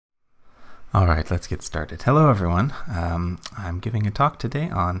All right, let's get started. Hello, everyone. I'm giving a talk today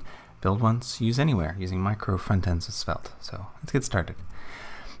on build once, use anywhere, using micro-frontends with Svelte. So let's get started.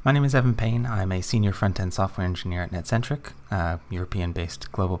 My name is Evan Payne. I'm a senior front-end software engineer at NetCentric,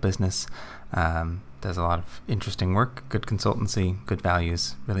 European-based global business. Does a lot of interesting work, good consultancy, good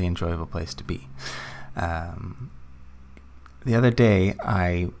values, really enjoyable place to be. The other day,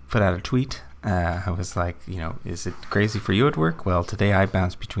 I put out a tweet. I was like, is it crazy for you at work? Well, today I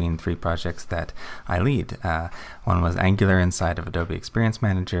bounced between 3 projects that I lead. One was Angular inside of Adobe Experience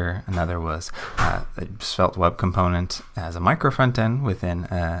Manager. Another was a Svelte web component as a micro-frontend within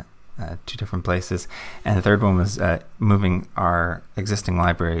 2 different places. And the third one was moving our existing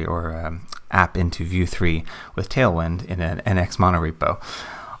library or app into Vue 3 with Tailwind in an NX monorepo.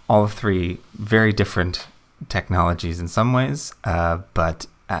 All 3 very different technologies in some ways, but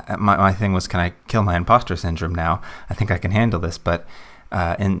my thing was, can I kill my imposter syndrome now? I think I can handle this, but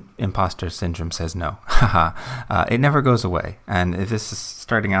imposter syndrome says no. It never goes away. And if this is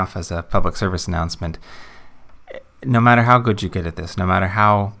starting off as a public service announcement, no matter how good you get at this, no matter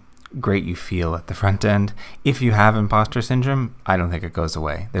how great you feel at the front end, if you have imposter syndrome, I don't think it goes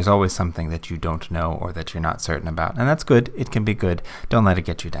away. There's always something that you don't know or that you're not certain about. And that's good. It can be good. Don't let it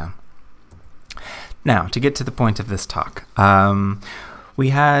get you down. Now, to get to the point of this talk,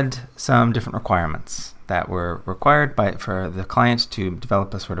 we had some different requirements that were required for the client to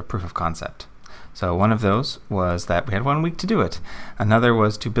develop a sort of proof of concept. So one of those was that we had 1 week to do it. Another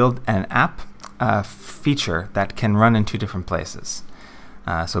was to build an app feature that can run in 2 different places.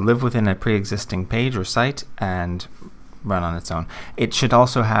 So live within a pre-existing page or site and run on its own. It should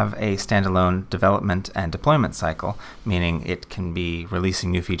also have a standalone development and deployment cycle, meaning it can be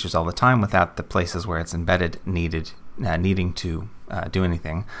releasing new features all the time without the places where it's embedded needing to do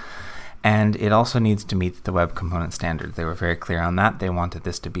anything. And it also needs to meet the web component standard. They were very clear on that. They wanted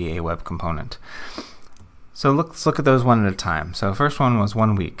this to be a web component. So let's look at those one at a time. So first one was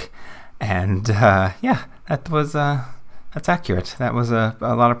 1 week. And yeah, that's accurate. That was a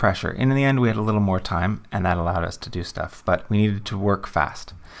lot of pressure. In the end, we had a little more time, and that allowed us to do stuff. But we needed to work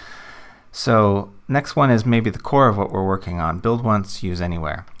fast. So next one is maybe the core of what we're working on. Build once, use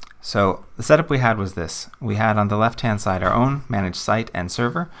anywhere. So the setup we had was this. We had on the left-hand side our own managed site and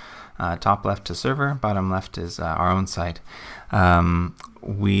server. Top left is server, bottom left is our own site. On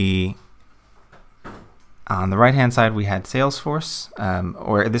the right-hand side, we had Salesforce,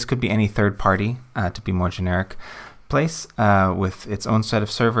 or this could be any third party, to be more generic, place with its own set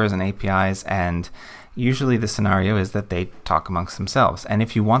of servers and APIs. And usually the scenario is that they talk amongst themselves. And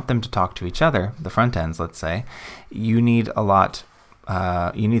if you want them to talk to each other, the front ends, let's say, you need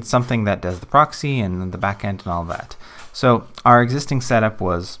you need something that does the proxy and the backend and all that. So our existing setup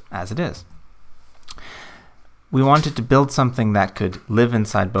was as it is. We wanted to build something that could live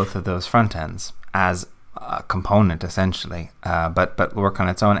inside both of those front ends as a component, essentially, but work on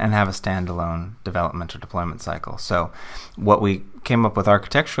its own and have a standalone development or deployment cycle. So what we came up with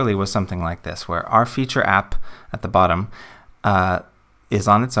architecturally was something like this, where our feature app at the bottom is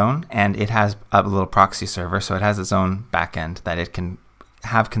on its own, and it has a little proxy server, so it has its own backend that it can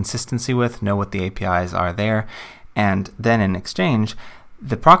have consistency with, know what the APIs are there, and then in exchange,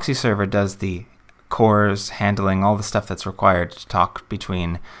 the proxy server does the cores, handling all the stuff that's required to talk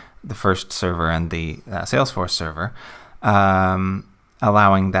between the first server and the Salesforce server,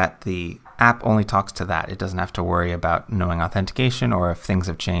 allowing that the app only talks to that. It doesn't have to worry about knowing authentication or if things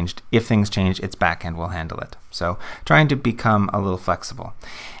have changed. If things change, its backend will handle it. So trying to become a little flexible.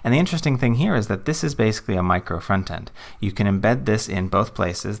 And the interesting thing here is that this is basically a micro front end. You can embed this in both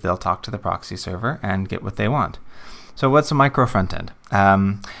places. They'll talk to the proxy server and get what they want. So what's a micro front end?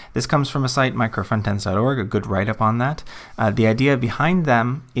 This comes from a site, microfrontends.org, a good write-up on that. The idea behind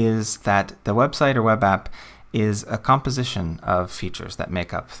them is that the website or web app is a composition of features that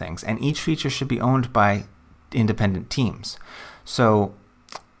make up things, and each feature should be owned by independent teams. So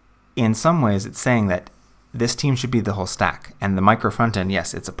in some ways, it's saying that this team should be the whole stack, and the micro front end,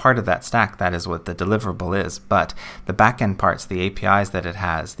 yes, it's a part of that stack. That is what the deliverable is, but the backend parts, the APIs that it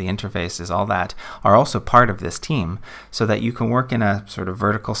has, the interfaces, all that are also part of this team, so that you can work in a sort of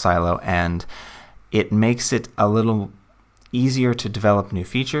vertical silo, and it makes it a little easier to develop new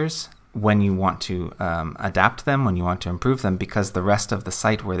features when you want to adapt them, when you want to improve them, because the rest of the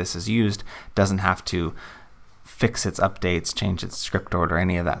site where this is used doesn't have to fix its updates, change its script order,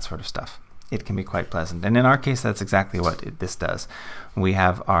 any of that sort of stuff. It can be quite pleasant. And in our case, that's exactly what this does. We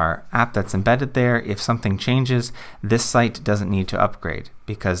have our app that's embedded there. If something changes, this site doesn't need to upgrade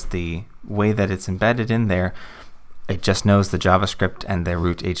because the way that it's embedded in there, it just knows the JavaScript and the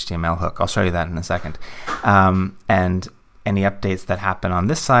root HTML hook. I'll show you that in a second. And any updates that happen on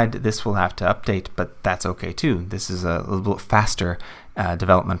this side, this will have to update, but that's okay too. This is a little bit faster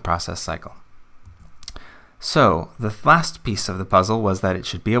development process cycle. So the last piece of the puzzle was that it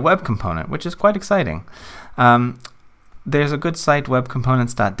should be a web component, which is quite exciting. There's a good site,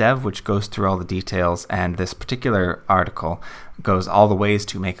 webcomponents.dev, which goes through all the details, and this particular article goes all the ways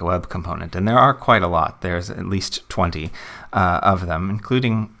to make a web component. And there are quite a lot. There's at least 20 of them,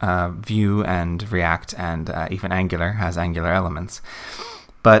 including Vue and React, and even Angular has Angular elements.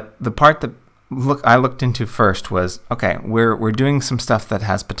 But the part that I looked into first was, okay, we're doing some stuff that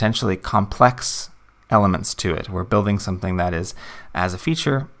has potentially complex elements to it. We're building something that is, as a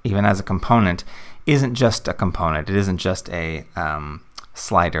feature, even as a component, isn't just a component. It isn't just a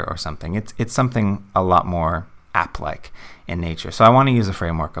slider or something. It's something a lot more app-like in nature. So I want to use a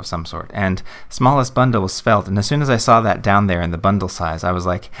framework of some sort. And smallest bundle was Svelte. And as soon as I saw that down there in the bundle size, I was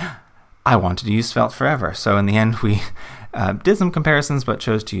like, I wanted to use Svelte forever. So in the end, we did some comparisons, but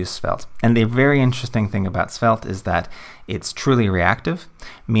chose to use Svelte. And the very interesting thing about Svelte is that it's truly reactive,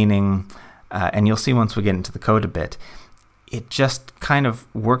 meaning, and you'll see once we get into the code a bit, it just kind of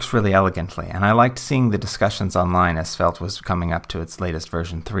works really elegantly. And I liked seeing the discussions online as Svelte was coming up to its latest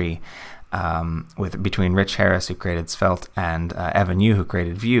version 3, between Rich Harris, who created Svelte, and Evan Yu, who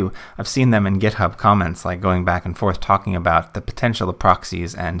created Vue. I've seen them in GitHub comments, like going back and forth, talking about the potential of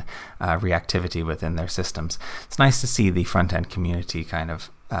proxies and reactivity within their systems. It's nice to see the front-end community kind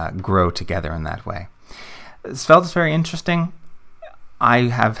of grow together in that way. Svelte is very interesting. I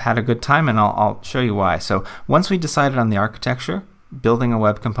have had a good time, and I'll show you why. So once we decided on the architecture, building a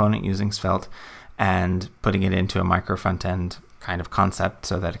web component using Svelte and putting it into a micro-frontend kind of concept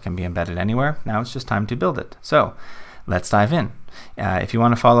so that it can be embedded anywhere, now it's just time to build it. So let's dive in. If you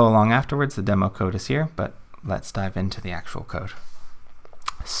want to follow along afterwards, the demo code is here, but let's dive into the actual code.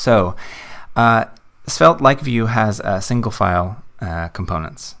 So Svelte, like Vue, has single file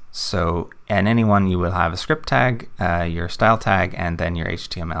components. So in any one, you will have a script tag, your style tag, and then your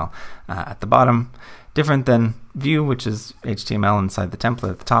HTML at the bottom. Different than Vue, which is HTML inside the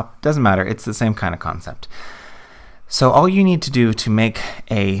template at the top. Doesn't matter. It's the same kind of concept. So all you need to do to make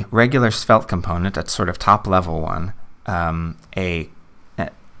a regular Svelte component, a sort of top level one, a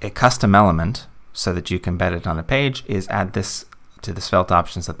custom element so that you can embed it on a page, is add this to the Svelte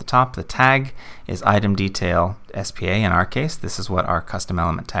options at the top. The tag is item detail SPA in our case. This is what our custom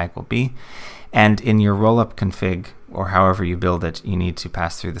element tag will be. And in your rollup config, or however you build it, you need to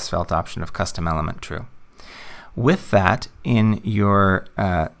pass through the Svelte option of custom element true. With that, in your,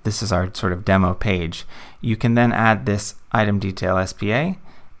 this is our sort of demo page, you can then add this item detail SPA,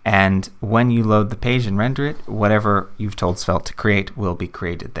 and when you load the page and render it, whatever you've told Svelte to create will be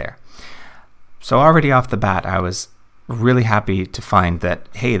created there. So already off the bat, I was really happy to find that,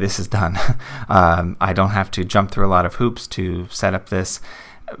 hey, this is done. I don't have to jump through a lot of hoops to set up this.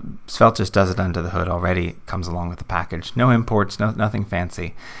 Svelte just does it under the hood already. It comes along with the package. No imports, nothing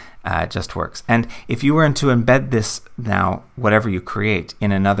fancy. It just works. And if you were to embed this now, whatever you create,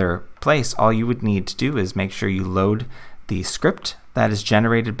 in another place, all you would need to do is make sure you load the script that is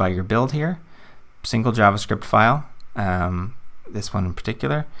generated by your build here, single JavaScript file, this one in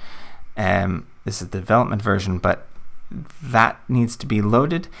particular. This is the development version, but that needs to be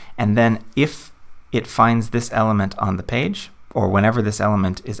loaded, and then if it finds this element on the page, or whenever this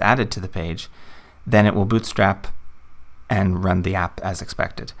element is added to the page, then it will bootstrap and run the app as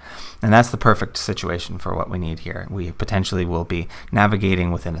expected. And that's the perfect situation for what we need here. We potentially will be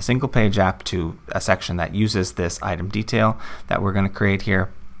navigating within a single page app to a section that uses this item detail that we're going to create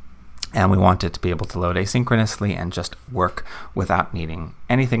here, and we want it to be able to load asynchronously and just work without needing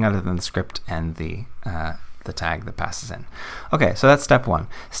anything other than the script and the tag that passes in. Okay, so that's step one.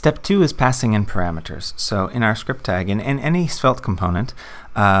 Step two is passing in parameters. So in our script tag, in any Svelte component,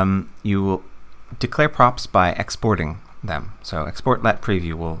 you will declare props by exporting them. So export let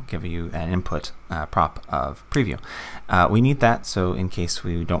preview will give you an input prop of preview. We need that, so in case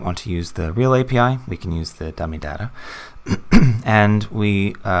we don't want to use the real API, we can use the dummy data. And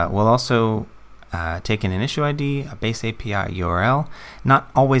we will also take in an issue ID, a base API URL. Not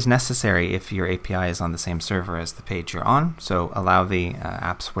always necessary if your API is on the same server as the page you're on, so allow the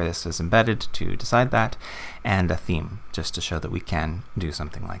apps where this is embedded to decide that, and a theme, just to show that we can do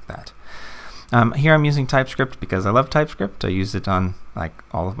something like that. Here I'm using TypeScript because I love TypeScript. I use it on like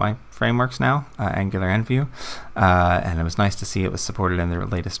all of my frameworks now, Angular and Vue, and it was nice to see it was supported in the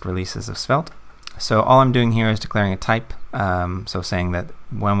latest releases of Svelte. So all I'm doing here is declaring a type, so saying that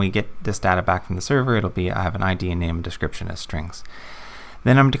when we get this data back from the server, it'll be, I have an ID and name and description as strings.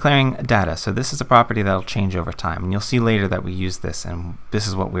 Then I'm declaring data, so this is a property that'll change over time, and you'll see later that we use this, and this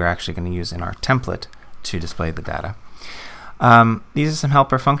is what we're actually going to use in our template to display the data. These are some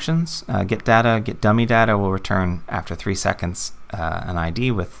helper functions. Get data, get dummy data will return after 3 seconds an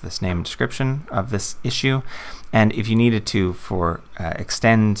ID with this name and description of this issue. And if you needed to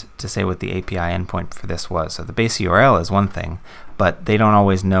extend to say what the API endpoint for this was. So the base URL is one thing, but they don't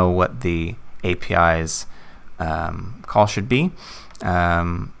always know what the API's call should be.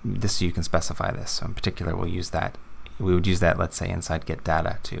 You can specify this. So in particular, we'll use that. We would use that, let's say, inside get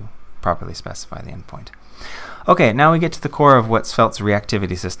data to properly specify the endpoint. Okay, now we get to the core of what Svelte's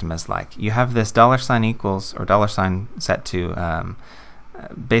reactivity system is like. You have this $ equals or $ set to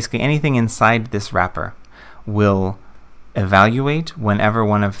basically anything inside this wrapper will evaluate whenever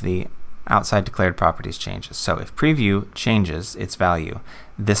one of the outside declared properties changes. So if preview changes its value,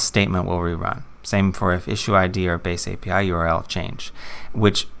 this statement will rerun. Same for if issue ID or base API URL change,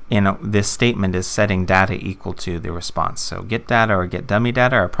 which this statement is setting data equal to the response. So get data or get dummy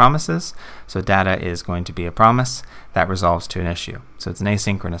data are promises. So data is going to be a promise that resolves to an issue. So it's an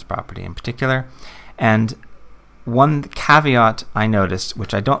asynchronous property in particular. And one caveat I noticed,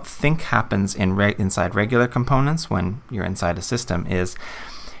 which I don't think happens inside regular components when you're inside a system, is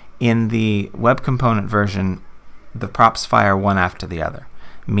in the web component version, the props fire one after the other,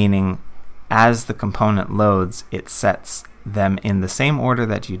 meaning as the component loads, it sets them in the same order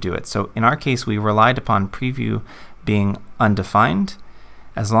that you do it. So in our case, we relied upon preview being undefined.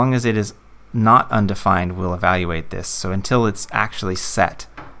 As long as it is not undefined, we'll evaluate this. So until it's actually set,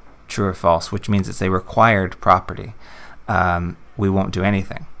 true or false, which means it's a required property, we won't do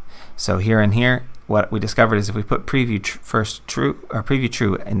anything. So here and here, what we discovered is if we put preview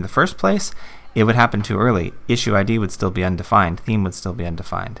true in the first place, it would happen too early. Issue ID would still be undefined. Theme would still be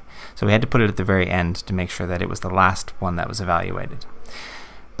undefined. So we had to put it at the very end to make sure that it was the last one that was evaluated.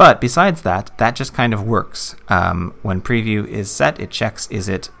 But besides that, that just kind of works. When preview is set, it checks is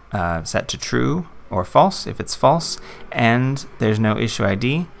it set to true or false. If it's false and there's no issue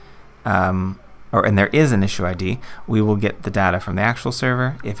ID, and there is an issue ID, we will get the data from the actual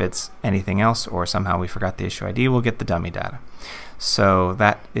server. If it's anything else or somehow we forgot the issue ID, we'll get the dummy data. So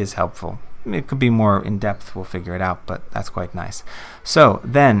that is helpful. It could be more in depth, we'll figure it out, but that's quite nice. So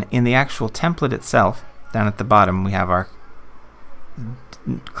then in the actual template itself, down at the bottom, we have our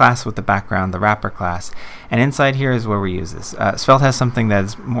class with the background, the wrapper class, and inside here is where we use this. Svelte has something that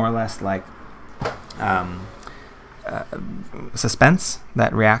is more or less like suspense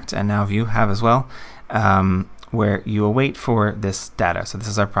that React and now Vue have as well, where you await for this data. So this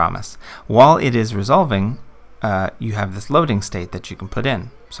is our promise. While it is resolving, you have this loading state that you can put in.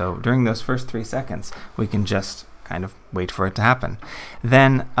 So during those first 3 seconds, we can just kind of wait for it to happen.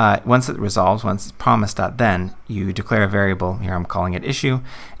 Then once it resolves, once it's promise.then, you declare a variable. Here I'm calling it issue.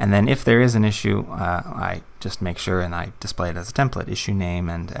 And then if there is an issue, I just make sure and I display it as a template, issue name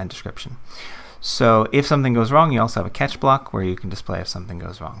and description. So if something goes wrong, you also have a catch block where you can display if something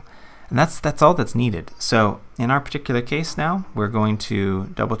goes wrong. And that's all that's needed. So in our particular case now, we're going to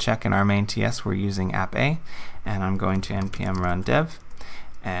double check in our main TS we're using app A, and I'm going to npm run dev,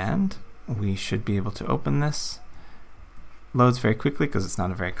 and we should be able to open this. Loads very quickly because it's not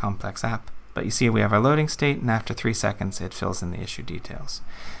a very complex app. But you see we have our loading state, and after 3 seconds it fills in the issue details.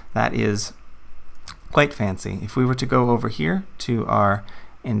 That is quite fancy. If we were to go over here to our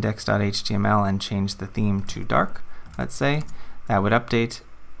index.html and change the theme to dark, let's say, that would update.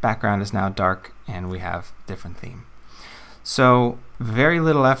 Background is now dark and we have different theme. So very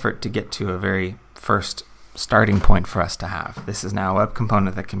little effort to get to a very first starting point for us to have. This is now a web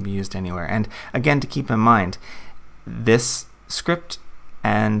component that can be used anywhere. And again, to keep in mind, this script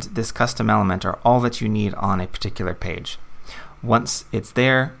and this custom element are all that you need on a particular page. Once it's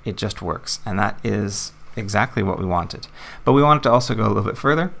there, it just works. And that is exactly what we wanted. But we wanted to also go a little bit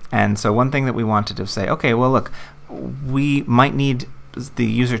further. And so one thing that we wanted to say, okay, well, look, we might need the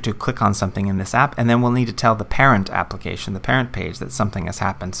user to click on something in this app, and then we'll need to tell the parent application, the parent page, that something has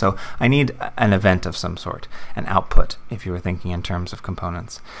happened. So I need an event of some sort, an output, if you were thinking in terms of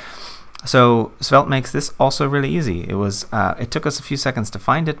components. So Svelte makes this also really easy. It took us a few seconds to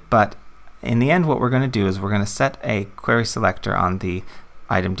find it, but in the end what we're going to do is we're going to set a query selector on the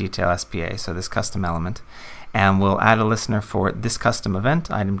item detail SPA, so this custom element, and we'll add a listener for this custom event,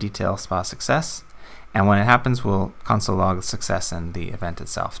 item detail spa success. And when it happens, we'll console log the success and the event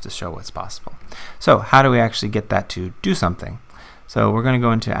itself to show what's possible. So how do we actually get that to do something? So we're going to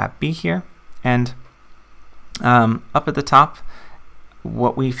go into app B here, and up at the top,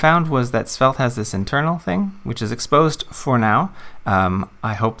 what we found was that Svelte has this internal thing, which is exposed for now.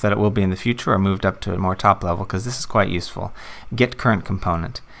 I hope that it will be in the future or moved up to a more top level, because this is quite useful. Get current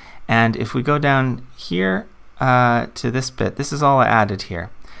component. And if we go down here to this bit, this is all I added here.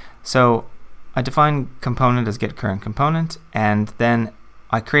 So I define component as getCurrentComponent, and then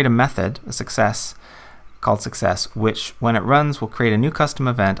I create a method, a success, called success, which when it runs will create a new custom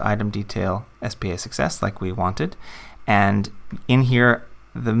event, item detail SPA success, like we wanted. And in here,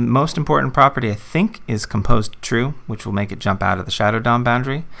 the most important property I think is composed true, which will make it jump out of the shadow DOM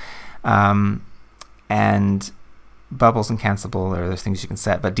boundary. And bubbles and cancelable, or there's things you can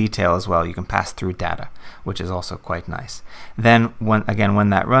set, but detail as well, you can pass through data, which is also quite nice. Then when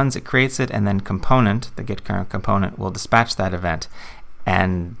that runs, it creates it, and then component, the getCurrentComponent, will dispatch that event,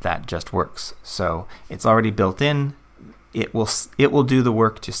 and that just works. So it's already built in. It will do the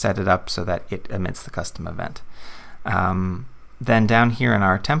work to set it up so that it emits the custom event. Then down here in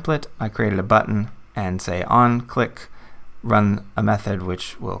our template, I created a button and say on click, run a method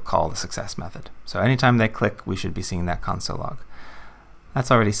which will call the success method. So anytime they click, we should be seeing that console log.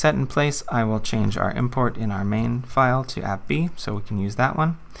 That's already set in place. I will change our import in our main file to app.b so we can use that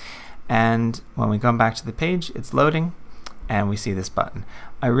one. And when we come back to the page, it's loading and we see this button.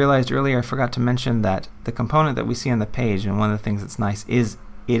 I realized earlier I forgot to mention that the component that we see on the page, and one of the things that's nice is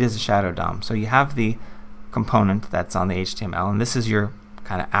it is a shadow DOM. So you have the component that's on the HTML, and this is your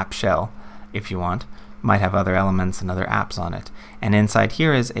kind of app shell if you want. Might have other elements and other apps on it. And inside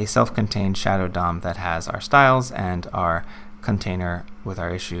here is a self-contained shadow DOM that has our styles and our container with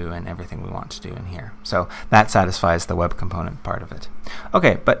our issue and everything we want to do in here. So that satisfies the web component part of it.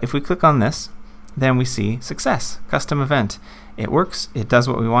 Okay, but if we click on this, then we see success, custom event. It works, it does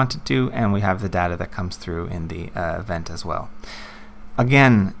what we want it to, and we have the data that comes through in the event as well.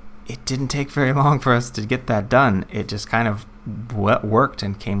 Again, it didn't take very long for us to get that done. It just kind of worked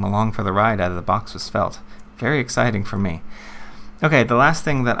and came along for the ride out of the box with Svelte. Very exciting for me. Okay, the last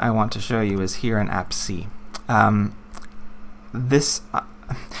thing that I want to show you is here in app C. There's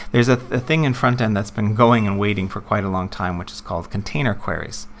a thing in front end that's been going and waiting for quite a long time, which is called container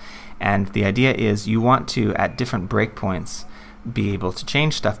queries. And the idea is you want to, at different breakpoints, be able to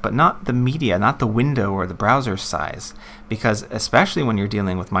change stuff, but not the media, not the window or the browser size, because especially when you're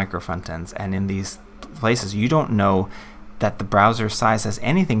dealing with micro-frontends and in these places, you don't know that the browser size has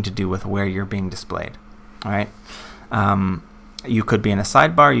anything to do with where you're being displayed. All right. You could be in a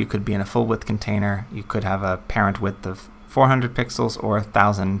sidebar, you could be in a full width container, you could have a parent width of 400 pixels or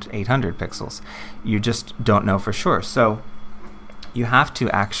 1,800 pixels. You just don't know for sure. So you have to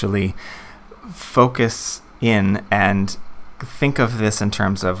actually focus in and think of this in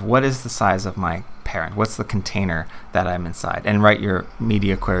terms of what is the size of my parent, what's the container that I'm inside, and write your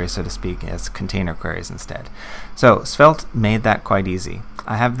media queries, so to speak, as container queries instead. So Svelte made that quite easy.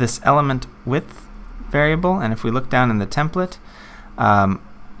 I have this element width variable, and if we look down in the template,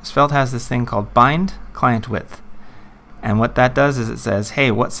 Svelte has this thing called bind client width. And what that does is it says,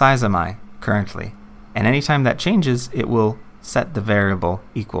 hey, what size am I currently? And anytime that changes, it will set the variable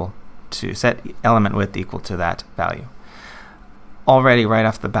equal to, set element width equal to that value. Already right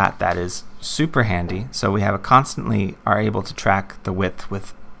off the bat, that is super handy. So we constantly are able to track the width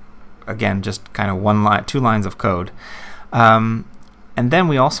with, again, just kind of 2 lines of code. And then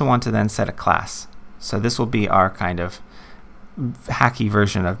we also want to then set a class. So this will be our kind of hacky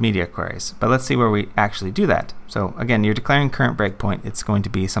version of media queries. But let's see where we actually do that. So again, you're declaring current breakpoint. It's going to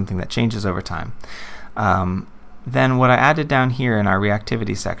be something that changes over time. Then what I added down here in our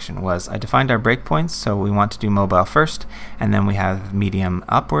reactivity section was I defined our breakpoints. So we want to do mobile first, and then we have medium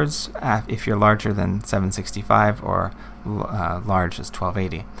upwards if you're larger than 765 or large as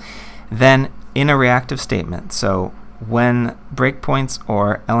 1280. Then in a reactive statement, so when breakpoints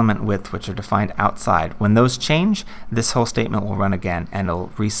or element width, which are defined outside, when those change, this whole statement will run again and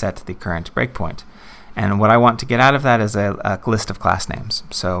it'll reset the current breakpoint. And what I want to get out of that is a list of class names.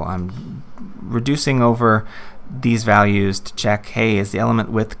 So I'm reducing over these values to check, hey, is the element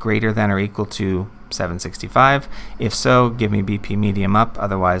width greater than or equal to 765? If so, give me BP medium up,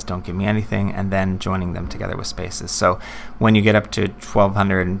 otherwise don't give me anything, and then joining them together with spaces. So when you get up to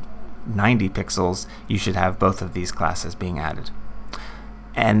 1290 pixels, you should have both of these classes being added.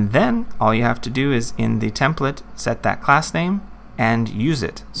 And then all you have to do is in the template set that class name and use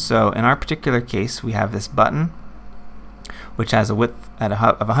it. So in our particular case, we have this button which has a width of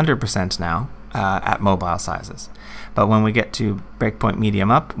 100% now at mobile sizes. But when we get to breakpoint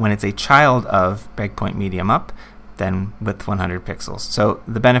medium up, when it's a child of breakpoint medium up, then width 100 pixels. So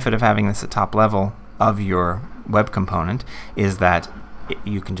the benefit of having this at top level of your web component is that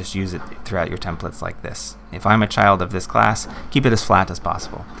you can just use it throughout your templates like this. If I'm a child of this class, keep it as flat as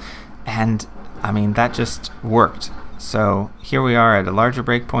possible. And I mean, that just worked. So here we are at a larger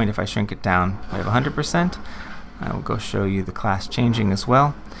breakpoint. If I shrink it down, we have 100%. I will go show you the class changing as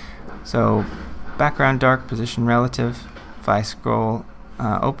well. So background dark, position relative. If I scroll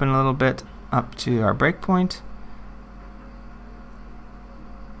open a little bit, up to our breakpoint.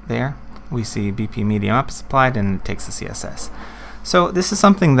 There, we see BP medium up is applied, and it takes the CSS. So this is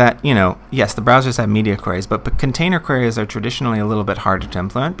something that, yes, the browsers have media queries, but container queries are traditionally a little bit harder to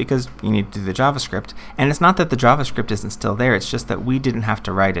implement because you need to do the JavaScript. And it's not that the JavaScript isn't still there, it's just that we didn't have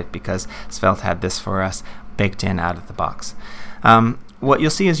to write it because Svelte had this for us baked in out of the box. What you'll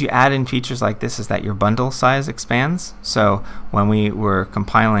see as you add in features like this is that your bundle size expands. So when we were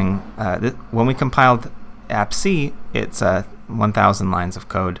compiling, when we compiled app C, it's 1,000 lines of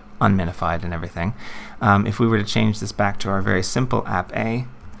code, unminified and everything. If we were to change this back to our very simple app A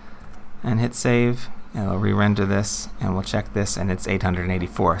and hit save, it'll re-render this, and we'll check this, and it's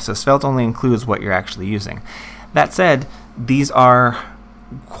 884. So Svelte only includes what you're actually using. That said, these are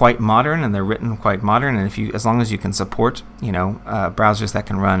quite modern, and they're written quite modern, and as long as you can support browsers that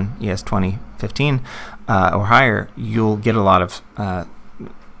can run ES 2015 or higher, you'll get a lot of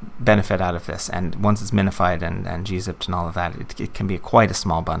benefit out of this. And once it's minified and gzipped and all of that, it can be quite a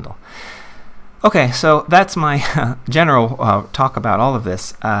small bundle. Okay, so that's my general talk about all of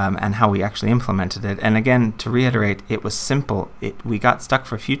this and how we actually implemented it. And again, to reiterate, it was simple. We got stuck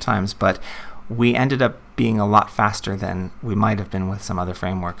for a few times, but we ended up being a lot faster than we might have been with some other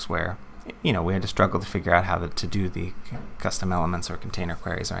frameworks where we had to struggle to figure out how to do the custom elements or container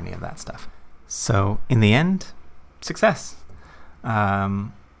queries or any of that stuff. So in the end, success.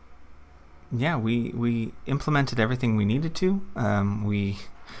 Yeah, we implemented everything we needed to. We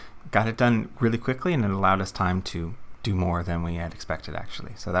got it done really quickly, and it allowed us time to do more than we had expected,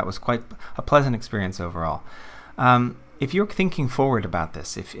 actually. So that was quite a pleasant experience overall. If you're thinking forward about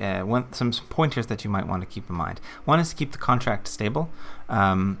this, some pointers that you might want to keep in mind. One is to keep the contract stable.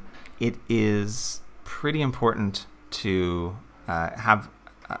 It is pretty important to have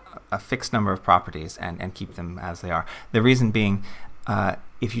a fixed number of properties and keep them as they are. The reason being,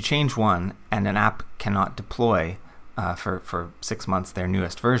 if you change one and an app cannot deploy for 6 months their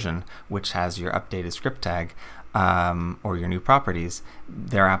newest version, which has your updated script tag or your new properties,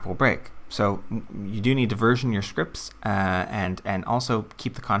 their app will break. So you do need to version your scripts and also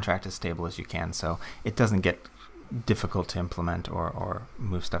keep the contract as stable as you can so it doesn't get difficult to implement or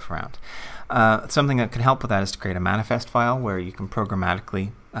move stuff around. Something that can help with that is to create a manifest file where you can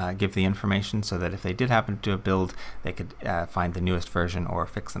programmatically give the information so that if they did happen to do a build, they could find the newest version or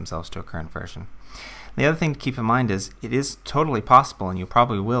fix themselves to a current version. The other thing to keep in mind is it is totally possible, and you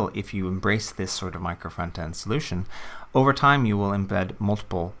probably will if you embrace this sort of micro-frontend solution. Over time, you will embed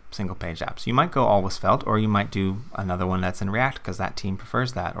multiple single-page apps. You might go all with Svelte, or you might do another one that's in React because that team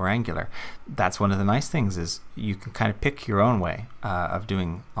prefers that, or Angular. That's one of the nice things is you can kind of pick your own way of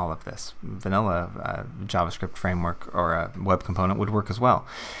doing all of this. Vanilla JavaScript framework or a web component would work as well.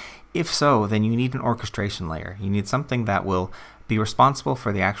 If so, then you need an orchestration layer. You need something that will be responsible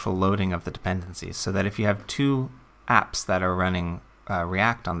for the actual loading of the dependencies, so that if you have two apps that are running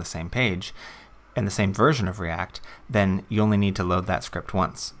React on the same page and the same version of React, then you only need to load that script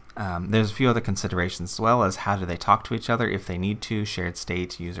once. There's a few other considerations as well as how do they talk to each other if they need to, shared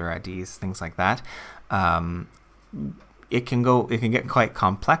state, user IDs, things like that. It can get quite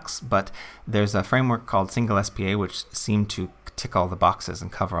complex, but there's a framework called Single SPA which seemed to tick all the boxes and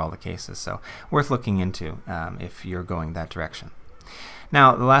cover all the cases, so worth looking into if you're going that direction.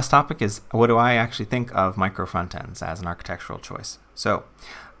 Now, the last topic is what do I actually think of micro-frontends as an architectural choice? So,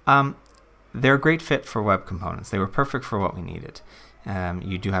 they're a great fit for web components. They were perfect for what we needed.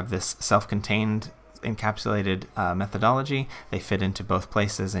 You do have this self-contained, encapsulated methodology. They fit into both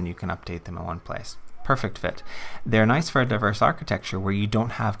places, and you can update them in one place. Perfect fit. They're nice for a diverse architecture where you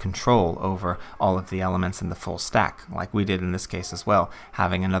don't have control over all of the elements in the full stack, like we did in this case as well,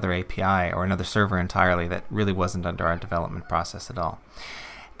 having another API or another server entirely that really wasn't under our development process at all.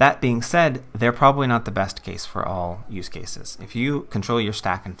 That being said, they're probably not the best case for all use cases. If you control your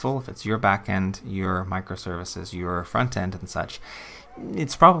stack in full, if it's your backend, your microservices, your front end and such,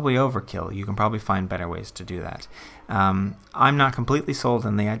 it's probably overkill. You can probably find better ways to do that. I'm not completely sold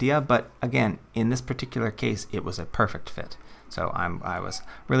on the idea, but again, in this particular case, it was a perfect fit. So I was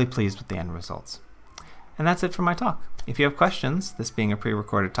really pleased with the end results. And that's it for my talk. If you have questions, this being a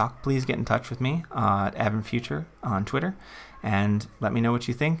pre-recorded talk, please get in touch with me at AdventFuture on Twitter and let me know what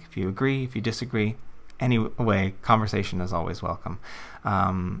you think, if you agree, if you disagree. Anyway, conversation is always welcome.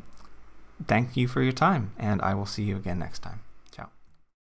 Thank you for your time, and I will see you again next time.